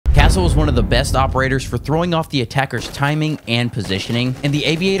Castle is one of the best operators for throwing off the attacker's timing and positioning, and the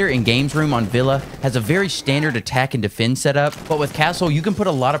Aviator and Games Room on Villa has a very standard attack and defend setup, but with Castle, you can put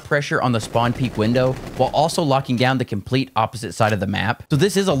a lot of pressure on the spawn peak window while also locking down the complete opposite side of the map. So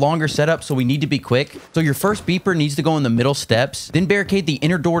this is a longer setup, so we need to be quick. So your first beeper needs to go in the middle steps, then barricade the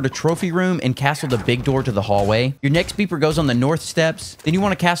inner door to trophy room and castle the big door to the hallway. Your next beeper goes on the north steps, then you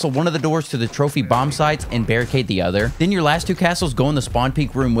want to castle one of the doors to the trophy bomb sites and barricade the other. Then your last two castles go in the spawn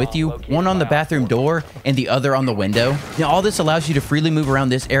peak room with you, one on the bathroom door and the other on the window. Now all this allows you to freely move around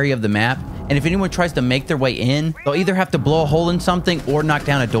this area of the map, and if anyone tries to make their way in, they'll either have to blow a hole in something or knock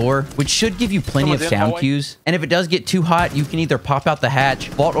down a door, which should give you plenty of sound cues. And if it does get too hot, you can either pop out the hatch,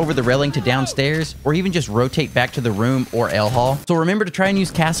 vault over the railing to downstairs, or even just rotate back to the room or L hall. So remember to try and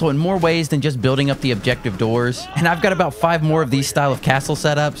use Castle in more ways than just building up the objective doors. And I've got about 5 more of these style of castle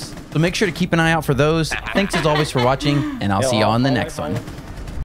setups, so make sure to keep an eye out for those. Thanks as always for watching, and I'll see you on the next one.